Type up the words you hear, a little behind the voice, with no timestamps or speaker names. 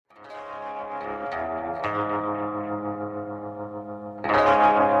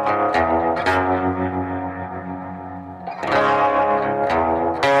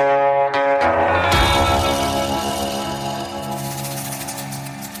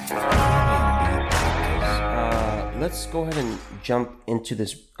let's go ahead and jump into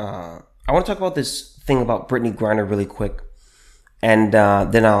this. I want to talk about this thing about Brittney Griner really quick, and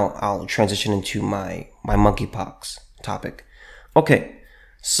then I'll transition into my monkeypox topic. Okay,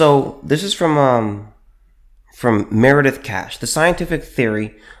 so this is from Meredith Cash, the scientific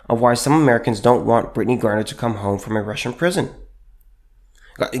theory of why some Americans don't want Brittney Griner to come home from a Russian prison.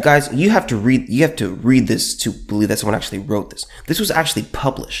 Guys, you have to read this to believe that someone actually wrote this. This was actually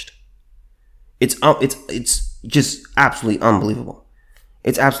published. It's just absolutely unbelievable.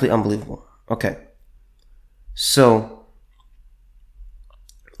 It's absolutely unbelievable. Okay. So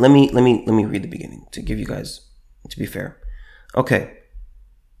let me read the beginning to give you guys, to be fair. Okay.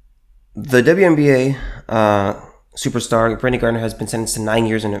 The WNBA superstar Brittney Griner has been sentenced to 9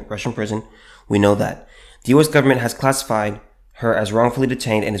 years in a Russian prison. We know that. The U.S. government has classified her as wrongfully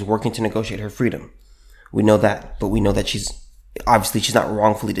detained and is working to negotiate her freedom. We know that, but we know that she's not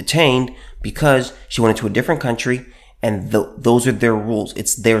wrongfully detained because she went into a different country, and those are their rules.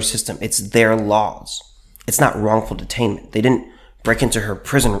 It's their system. It's their laws. It's not wrongful detainment. They didn't break into her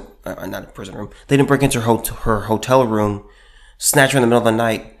prison, not a prison room. They didn't break into her hotel room, snatch her in the middle of the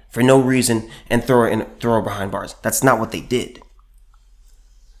night for no reason, and throw her behind bars. That's not what they did.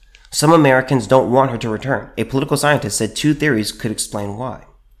 Some Americans don't want her to return. A political scientist said 2 theories could explain why.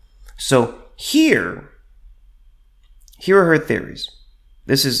 So here are her theories.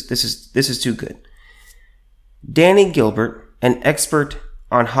 This is too good. Danny Gilbert, an expert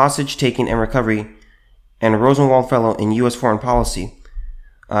on hostage taking and recovery, and a Rosenwald Fellow in U.S. Foreign Policy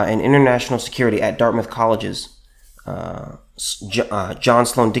and International Security at Dartmouth College's John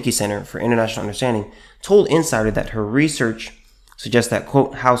Sloan Dickey Center for International Understanding, told Insider that her research suggests that,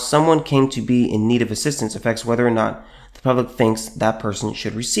 quote, how someone came to be in need of assistance affects whether or not the public thinks that person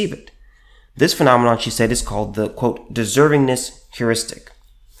should receive it. This phenomenon, she said, is called the, quote, deservingness heuristic.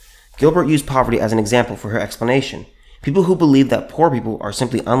 Gilbert used poverty as an example for her explanation. People who believe that poor people are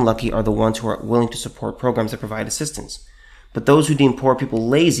simply unlucky are the ones who are willing to support programs that provide assistance. But those who deem poor people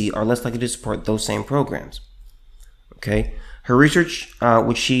lazy are less likely to support those same programs. Okay? Her research,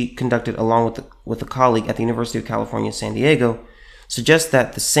 which she conducted along with a colleague at the University of California, San Diego, suggests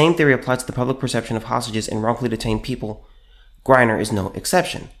that the same theory applies to the public perception of hostages and wrongfully detained people. Griner is no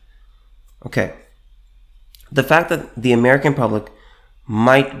exception. Okay. The fact that the American public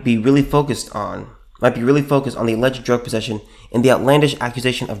might be really focused on the alleged drug possession and the outlandish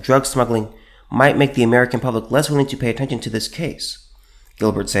accusation of drug smuggling might make the American public less willing to pay attention to this case,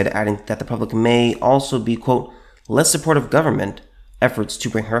 Gilbert said, adding that the public may also be, quote, less supportive of government efforts to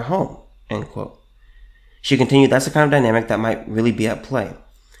bring her home, end quote. She continued, that's the kind of dynamic that might really be at play.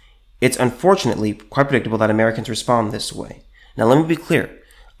 It's unfortunately quite predictable that Americans respond this way. Now, let me be clear.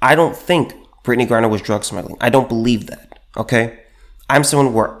 I don't think Brittney Griner was drug smuggling. I don't believe that, okay? I'm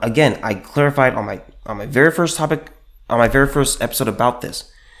someone where, again, I clarified on my very first topic, on my very first episode about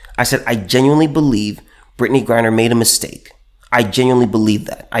this. I said I genuinely believe Brittney Griner made a mistake. I genuinely believe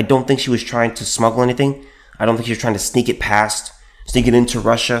that. I don't think she was trying to smuggle anything. I don't think she was trying to sneak it into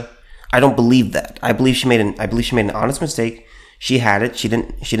Russia. I don't believe that. I believe she made an honest mistake. She had it. She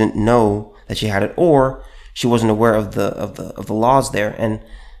didn't know that she had it, or she wasn't aware of the laws there, and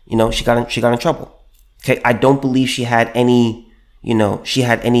she got in trouble. Okay, I don't believe she had any. I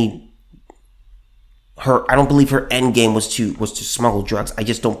don't believe her end game was to smuggle drugs. I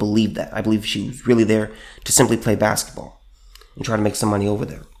just don't believe that. I believe she was really there to simply play basketball and try to make some money over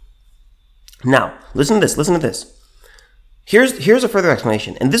there. Now, listen to this. Here's a further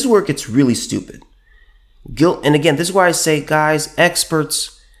explanation, and this is where it gets really stupid. And again, this is why I say, guys,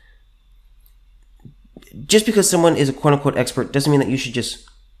 experts, just because someone is a quote-unquote expert doesn't mean that you should just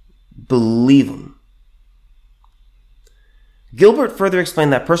believe them. Gilbert further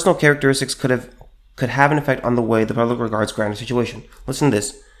explained that personal characteristics could have an effect on the way the public regards Griner's situation. Listen to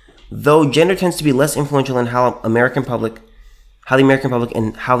this. Though gender tends to be less influential in how the American public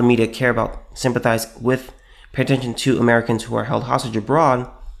and how the media care about, sympathize with, pay attention to Americans who are held hostage abroad,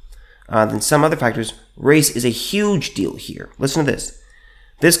 than some other factors, race is a huge deal here. Listen to this.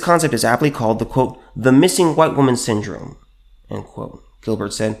 This concept is aptly called the, quote, the missing white woman syndrome, end quote.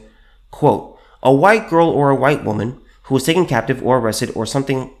 Gilbert said, quote, a white girl or a white woman who was taken captive or arrested or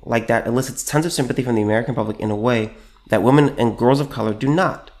something like that elicits tons of sympathy from the American public in a way that women and girls of color do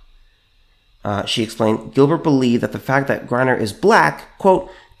not. She explained, Gilbert believed that the fact that Griner is black, quote,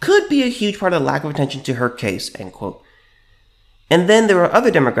 could be a huge part of the lack of attention to her case, end quote. And then there are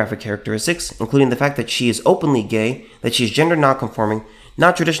other demographic characteristics, including the fact that she is openly gay, that she is gender nonconforming,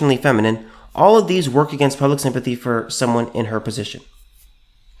 not traditionally feminine. All of these work against public sympathy for someone in her position.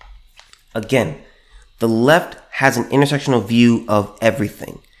 Again, the left has an intersectional view of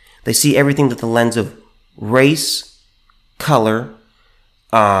everything. They see everything through the lens of race, color,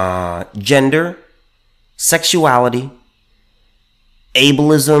 gender, sexuality,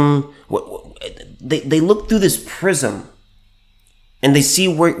 ableism. They look through this prism and they see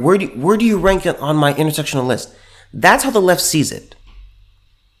where do you rank it on my intersectional list. That's how the left sees it.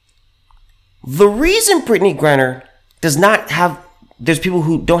 The reason Brittney Griner does not have, there's people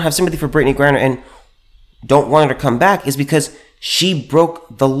who don't have sympathy for Brittney Griner and don't want her to come back is because she broke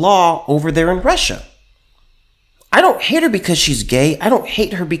the law over there in Russia. I don't hate her because she's gay. I don't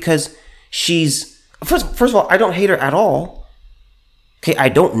hate her because she's, first of all, I don't hate her at all. Okay, I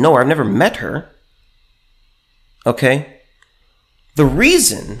don't know her. I've never met her. Okay? The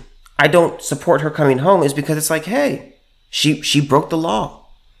reason I don't support her coming home is because it's like, hey, she broke the law.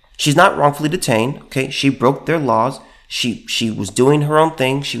 She's not wrongfully detained. Okay, she broke their laws. She was doing her own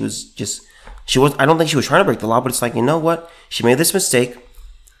thing. I don't think she was trying to break the law, but it's like, you know what? She made this mistake.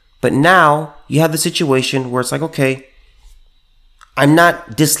 But now you have the situation where it's like, okay, I'm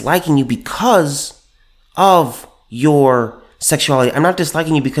not disliking you because of your sexuality. I'm not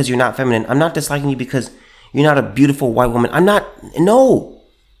disliking you because you're not feminine. I'm not disliking you because you're not a beautiful white woman. No.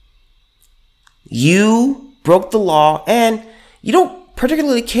 You broke the law and you don't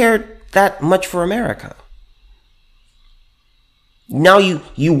particularly care that much for America. Now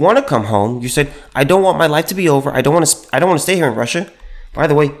you want to come home. You said, I don't want my life to be over. I don't want to stay here in Russia. By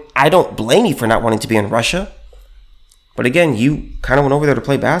the way, I don't blame you for not wanting to be in Russia. But again, you kind of went over there to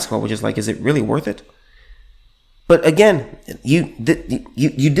play basketball, which is like, is it really worth it? But again, you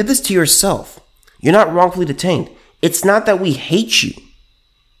did this to yourself. You're not wrongfully detained. It's not that we hate you.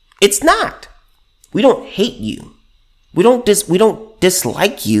 It's not. We don't hate you. We don't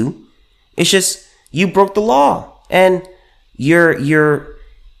dislike you. It's just you broke the law, and the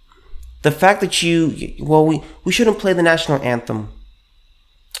fact that we shouldn't play the national anthem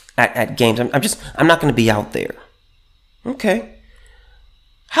at games. I'm not going to be out there. Okay.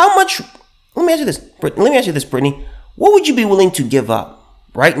 How much? Let me ask you this, Brittney. What would you be willing to give up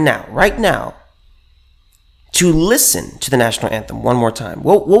right now, to listen to the national anthem one more time?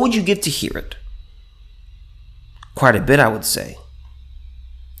 What would you give to hear it? Quite a bit, I would say.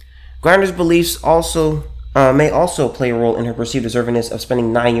 Griner's beliefs may also play a role in her perceived deservingness of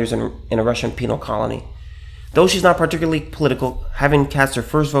spending 9 years in a Russian penal colony. Though she's not particularly political, having cast her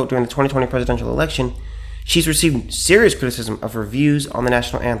first vote during the 2020 presidential election, she's received serious criticism of her views on the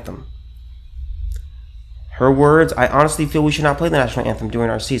national anthem. Her words, I honestly feel we should not play the national anthem during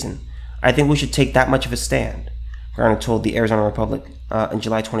our season. I think we should take that much of a stand, Griner told the Arizona Republic in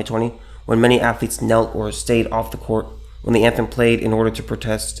July 2020, when many athletes knelt or stayed off the court when the anthem played in order to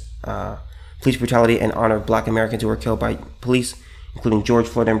protest police brutality and honor Black Americans who were killed by police, including George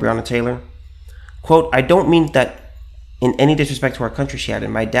Floyd and Breonna Taylor. Quote, I don't mean that in any disrespect to our country, she added.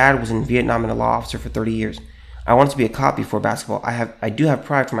 My dad was in Vietnam and a law officer for 30 years. I wanted to be a cop before basketball. I do have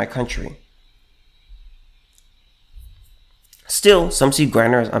pride for my country. Still, some see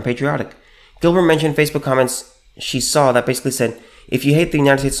Griner as unpatriotic. Gilbert mentioned Facebook comments she saw that basically said, if you hate the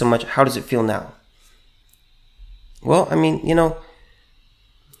United States so much, how does it feel now? Well, I mean, you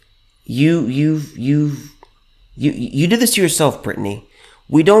did this to yourself, Brittney.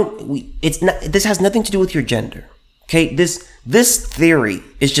 This has nothing to do with your gender. Okay? This theory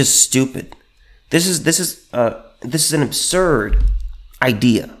is just stupid. This is an absurd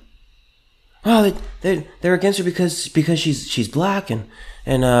idea. Oh, they're against her because she's black and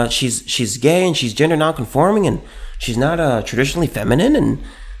she's gay and she's gender non-conforming and she's not traditionally feminine and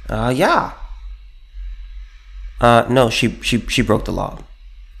no, she broke the law.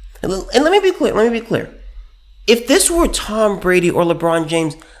 And let me be clear. If this were Tom Brady or LeBron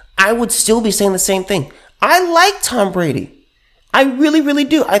James, I would still be saying the same thing. I like Tom Brady. I really, really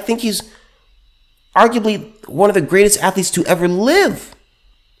do. I think he's arguably one of the greatest athletes to ever live.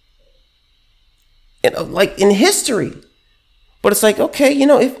 Like in history. But it's like, okay,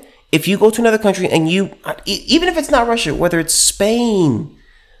 if you go to another country and even if it's not Russia, whether it's Spain,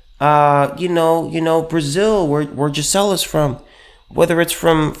 Brazil, where Gisela's from, whether it's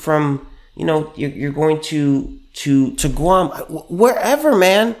from you're going to Guam, wherever,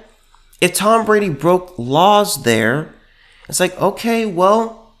 man. If Tom Brady broke laws there, it's like, okay,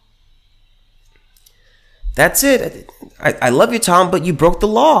 well, that's it. I love you, Tom, but you broke the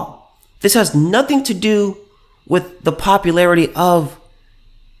law. This has nothing to do with the popularity of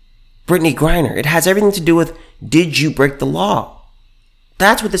Brittney Griner. It has everything to do with, did you break the law?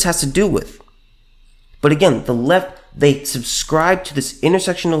 That's what this has to do with. But again, the left, they subscribe to this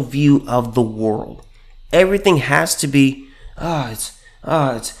intersectional view of the world. Everything has to be, they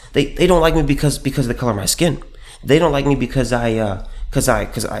don't like me because of the color of my skin. They don't like me because they don't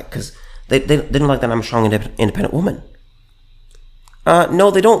like that I'm a strong, independent woman.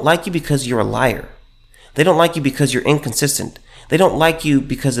 No, they don't like you because you're a liar. They don't like you because you're inconsistent. They don't like you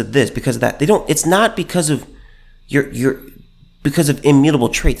because of this, because of that. It's not because of because of immutable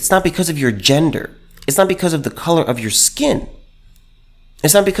traits. It's not because of your gender. It's not because of the color of your skin.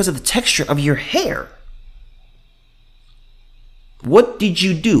 It's not because of the texture of your hair. What did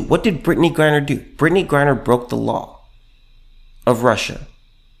you do? What did Brittney Griner do? Brittney Griner broke the law of Russia.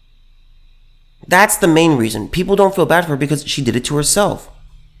 That's the main reason. People don't feel bad for her because she did it to herself.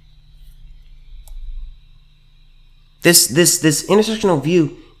 This intersectional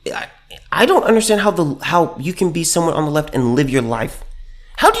view, I don't understand how you can be someone on the left and live your life.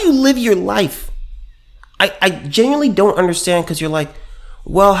 How do you live your life? I genuinely don't understand, because you're like,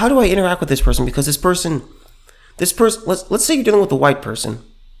 well, how do I interact with this person? Because this person, let's say you're dealing with a white person,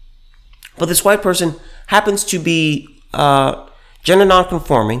 but this white person happens to be gender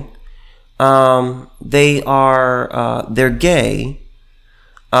nonconforming. They're gay.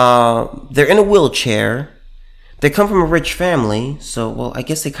 They're in a wheelchair. They come from a rich family, so, well, I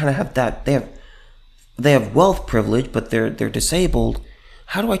guess they kind of have that. They have wealth privilege, but they're disabled.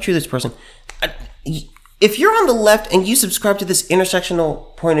 How do I treat this person? If you're on the left and you subscribe to this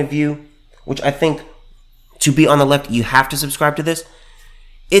intersectional point of view, which I think to be on the left you have to subscribe to this,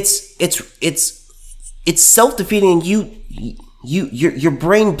 it's self-defeating. Your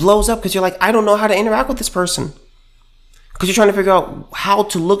brain blows up because you're like, I don't know how to interact with this person, because you're trying to figure out how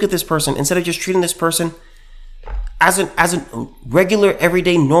to look at this person instead of just treating this person as a regular,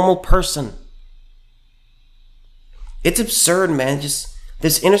 everyday, normal person. It's absurd, man. Just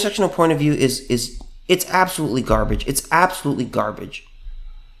this intersectional point of view it's absolutely garbage. It's absolutely garbage.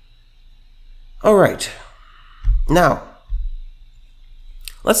 All right. Now,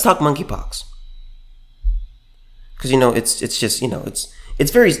 let's talk monkeypox. Because, it's just,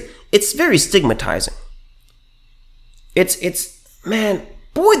 it's very stigmatizing. Man,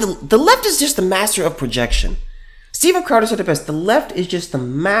 boy, the left is just the master of projection. Steven Crowder said it best. The left is just the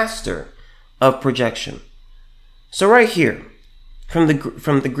master of projection. So right here, from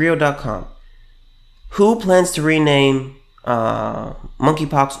thegrio.com, WHO plans to rename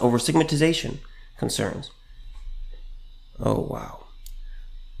monkeypox over stigmatization concerns. Oh, wow.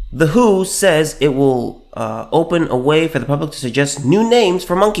 The WHO says it will open a way for the public to suggest new names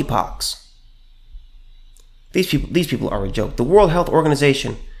for monkeypox. These people are a joke. The World Health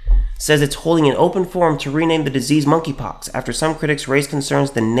Organization says it's holding an open forum to rename the disease monkeypox after some critics raised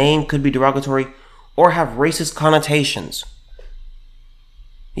concerns the name could be derogatory or have racist connotations.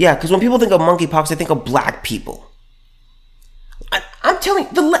 Yeah, because when people think of monkeypox, they think of black people. I'm telling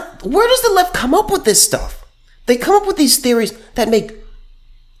you, where does the left come up with this stuff? They come up with these theories that make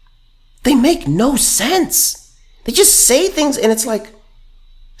no sense. They just say things and it's like,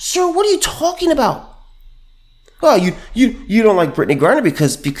 sir, what are you talking about? Well, you don't like Brittney Griner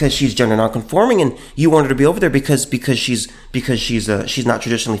because she's gender nonconforming, and you want her to be over there because she's not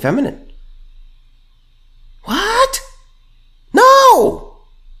traditionally feminine. What? No.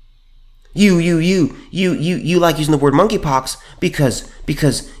 You like using the word monkeypox because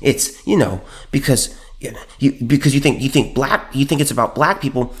it's because you think it's about black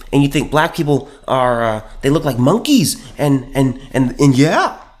people, and you think black people are they look like monkeys and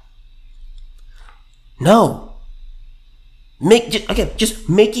yeah. No. Just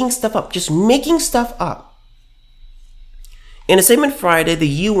making stuff up. In a statement Friday, the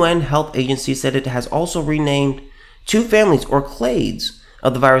UN Health Agency said it has also renamed 2 families or clades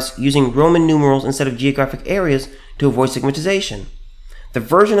of the virus using Roman numerals instead of geographic areas to avoid stigmatization. The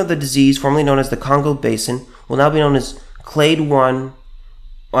version of the disease formerly known as the Congo Basin will now be known as Clade 1,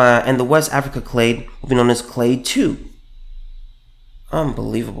 and the West Africa clade will be known as Clade 2.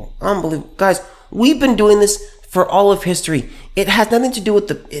 Unbelievable. Guys, we've been doing this for all of history. It has nothing to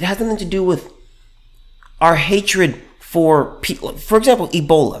do with our hatred for people. For example,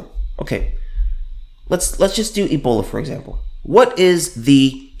 Ebola. Okay. Let's just do Ebola, for example. What is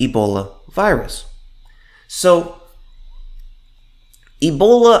the Ebola virus? So,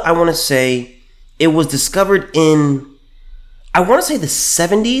 Ebola, I want to say, it was discovered in, I want to say the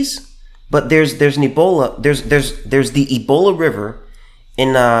 70s, but there's an Ebola, there's the Ebola River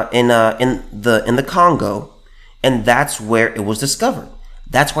in the Congo, and that's where it was discovered.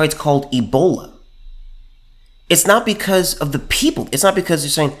 That's why it's called Ebola. It's not because of the people. It's not because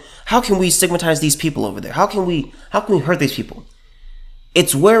you're saying, how can we stigmatize these people over there? How can we hurt these people?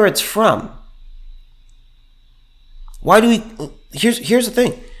 It's where it's from. Why do we? Here's the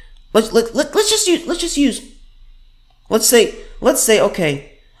thing. Let's say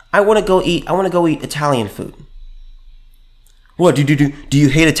okay, I want to go eat Italian food. What do you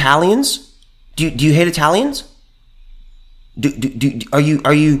hate Italians? Do you hate Italians? Do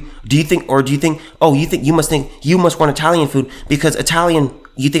you think, oh, you must want Italian food because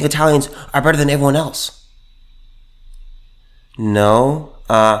you think Italians are better than everyone else? No,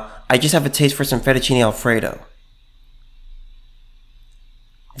 I just have a taste for some fettuccine Alfredo.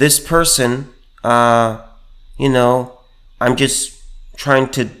 This person, I'm just trying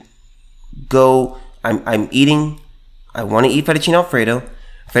to go, I want to eat fettuccine Alfredo.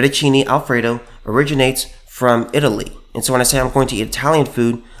 Fettuccine Alfredo originates from Italy. And so when I say I'm going to eat Italian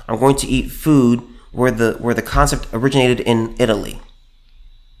food, I'm going to eat food where the concept originated in Italy.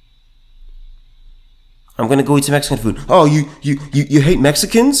 I'm going to go eat some Mexican food. Oh, you hate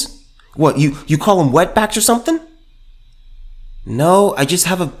Mexicans? What, you call them wetbacks or something? No, I just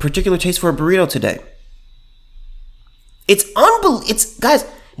have a particular taste for a burrito today. It's guys,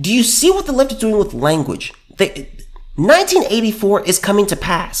 do you see what the left is doing with language? 1984 is coming to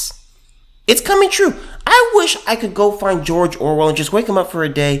pass. It's coming true. I wish I could go find George Orwell and just wake him up for a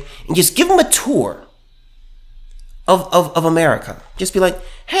day and just give him a tour of America. Just be like,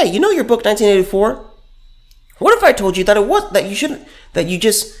 hey, you know your book 1984? What if I told you that it was that you shouldn't, that you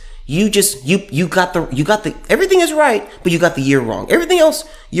got the everything is right, but you got the year wrong. Everything else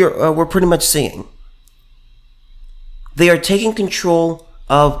we're pretty much seeing. They are taking control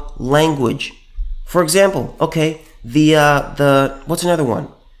of language. For example, okay, the what's another one?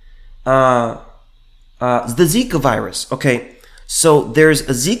 The Zika virus. Okay, so there's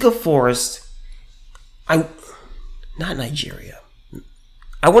a Zika forest. Not Nigeria.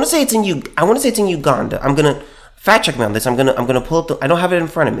 I want to say it's in Uganda. I'm gonna fact check me on this. I'm gonna pull up I don't have it in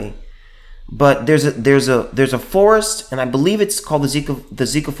front of me, but there's a forest, and I believe it's called the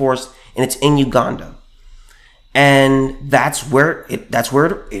Zika forest, and it's in Uganda, and that's where it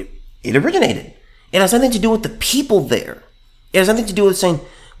originated. It has nothing to do with the people there. It has nothing to do with saying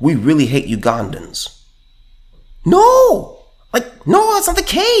we really hate Ugandans. No, that's not the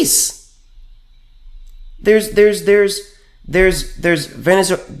case. There's Venezuelan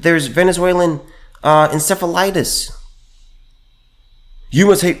encephalitis. You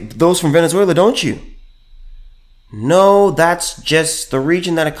must hate those from Venezuela, don't you? No, that's just the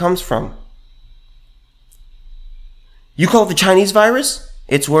region that it comes from. You call it the Chinese virus?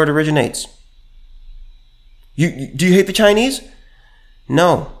 It's where it originates. Do you hate the Chinese?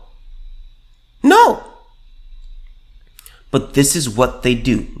 No. But this is what they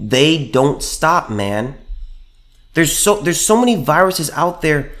do. They don't stop, man. There's so many viruses out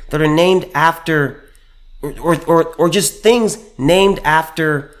there that are named after, or just things named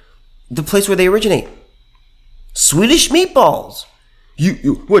after the place where they originate. Swedish meatballs.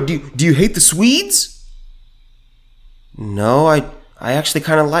 What do you hate the Swedes? No, I actually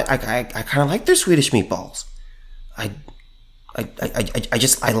kind of like I kind of like their Swedish meatballs. I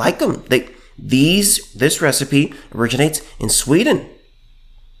like them. This recipe originates in Sweden.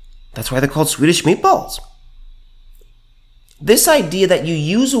 That's why they're called Swedish meatballs. This idea that you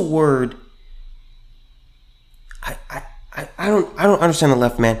use a word, I don't understand the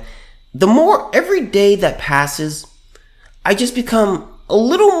left, man. The more every day that passes, I just become a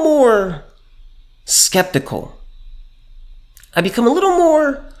little more skeptical. I become a little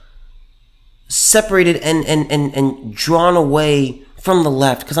more separated and drawn away from the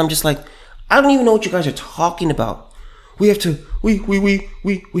left, because I'm just like, I don't even know what you guys are talking about. We have to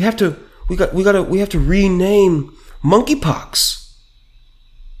rename monkeypox.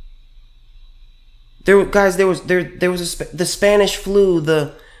 There was the Spanish flu,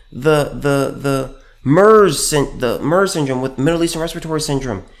 the MERS syndrome with Middle Eastern Respiratory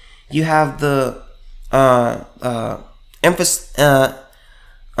Syndrome. You have the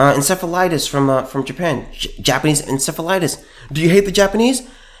encephalitis from Japan, Japanese encephalitis. Do you hate the Japanese?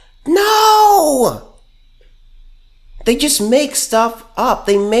 No! They just make stuff up.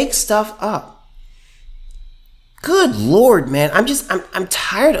 They make stuff up. Good Lord, man. I'm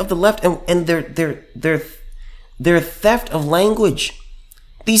tired of the left and their theft of language.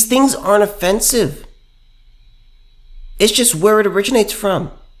 These things aren't offensive. It's just where it originates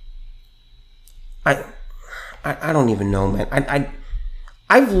from. I don't even know, man.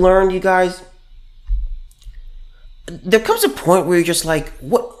 I've learned, you guys, there comes a point where you're just like,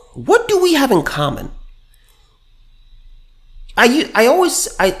 what do we have in common? I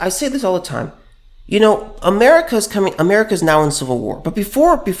say this all the time. You know, America's now in civil war. But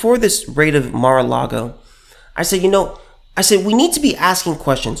before this raid of Mar-a-Lago, I said we need to be asking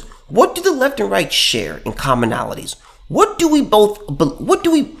questions. What do the left and right share in commonalities? What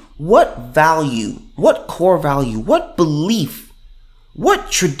value, what core value, what belief,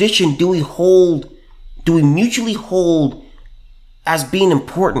 what tradition do we mutually hold as being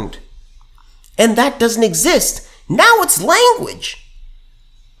important? And that doesn't exist. Now it's language.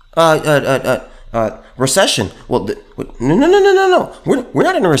 Recession. Well, no. We're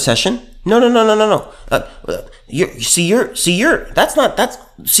not in a recession. No. The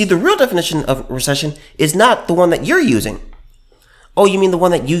real definition of recession is not the one that you're using. Oh, you mean the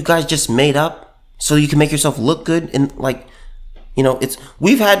one that you guys just made up so you can make yourself look good? And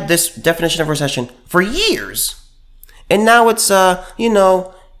we've had this definition of recession for years. And now it's, now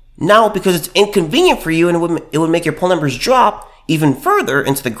because it's inconvenient for you and it would make your poll numbers drop even further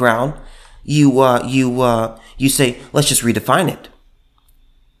into the ground, you say, let's just redefine it.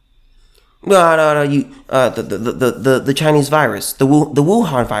 No. The Chinese virus, the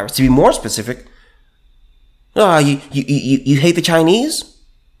Wuhan virus, to be more specific. You hate the Chinese?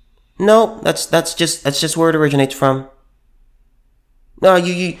 No, that's just where it originates from. No,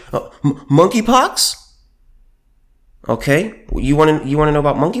 monkeypox? Okay, you want to know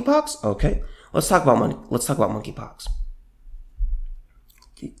about monkeypox? Okay, let's talk about monkeypox.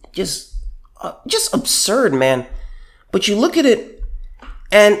 Just absurd, man. But you look at it,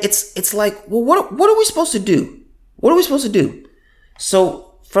 and it's like, well, what are we supposed to do? What are we supposed to do?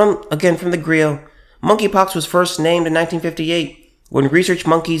 So from the Griot, monkeypox was first named in 1958 when research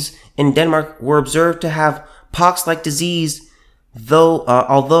monkeys in Denmark were observed to have pox-like disease,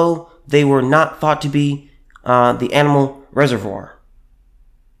 although they were not thought to be the animal reservoir.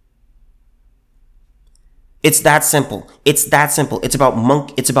 It's that simple. It's about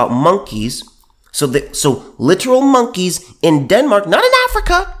monkeys. So literal monkeys in Denmark, not in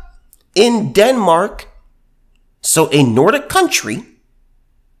Africa, in Denmark. So a Nordic country.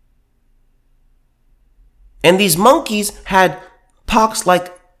 And these monkeys had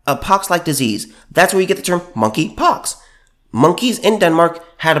pox-like disease. That's where you get the term monkeypox. Monkeys in Denmark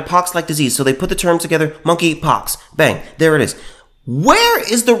had a pox-like disease, so they put the terms together, monkeypox. Bang, there it is. Where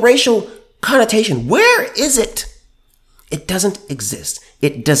is the racial connotation? Where is it? It doesn't exist.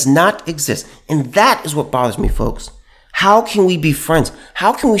 It does not exist. And that is what bothers me, folks. How can we be friends?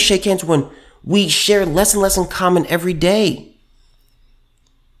 How can we shake hands when we share less and less in common every day?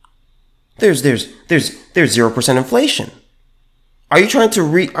 There's 0% inflation. Are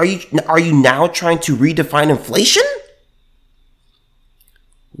you now trying to redefine inflation?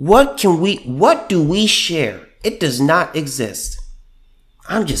 What do we share? It does not exist.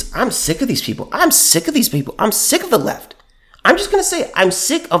 I'm sick of these people. I'm sick of the left. I'm just going to say it. I'm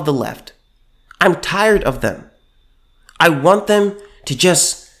sick of the left. I'm tired of them. I want them to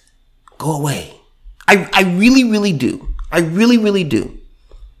just go away. I really, really do. I really, really do.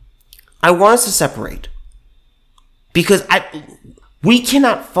 I want us to separate. Because we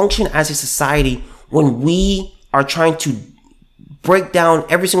cannot function as a society when we are trying to break down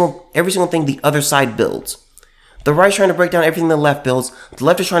every single thing the other side builds. The right's trying to break down everything the left builds. The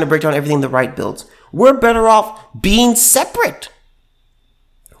left is trying to break down everything the right builds. We're better off being separate.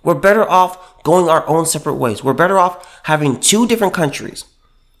 We're better off going our own separate ways. We're better off having two different countries.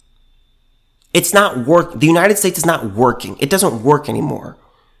 It's not work. The United States is not working. It doesn't work anymore.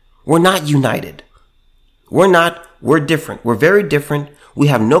 We're not united. We're different. We're very different. We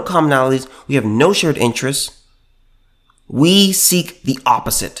have no commonalities. We have no shared interests. We seek the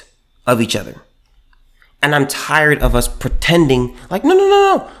opposite of each other. And I'm tired of us pretending like,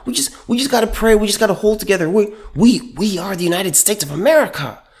 no. We just gotta pray. We just gotta hold together. We are the United States of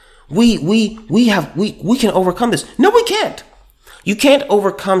America. We can overcome this. No, we can't. You can't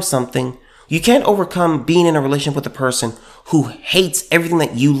overcome something. You can't overcome being in a relationship with a person who hates everything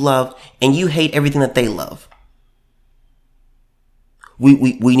that you love and you hate everything that they love. We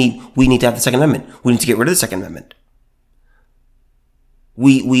need to have the Second Amendment. We need to get rid of the Second Amendment.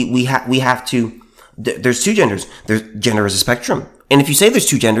 We have to. There's two genders. Gender is a spectrum, and if you say there's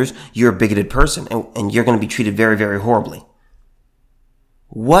two genders, you're a bigoted person, and you're going to be treated very, very horribly.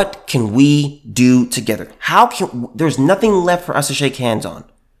 What can we do together? There's nothing left for us to shake hands on.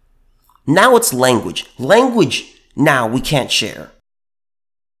 Now it's language. Language now we can't share.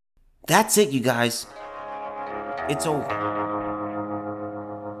 That's it, you guys. It's over.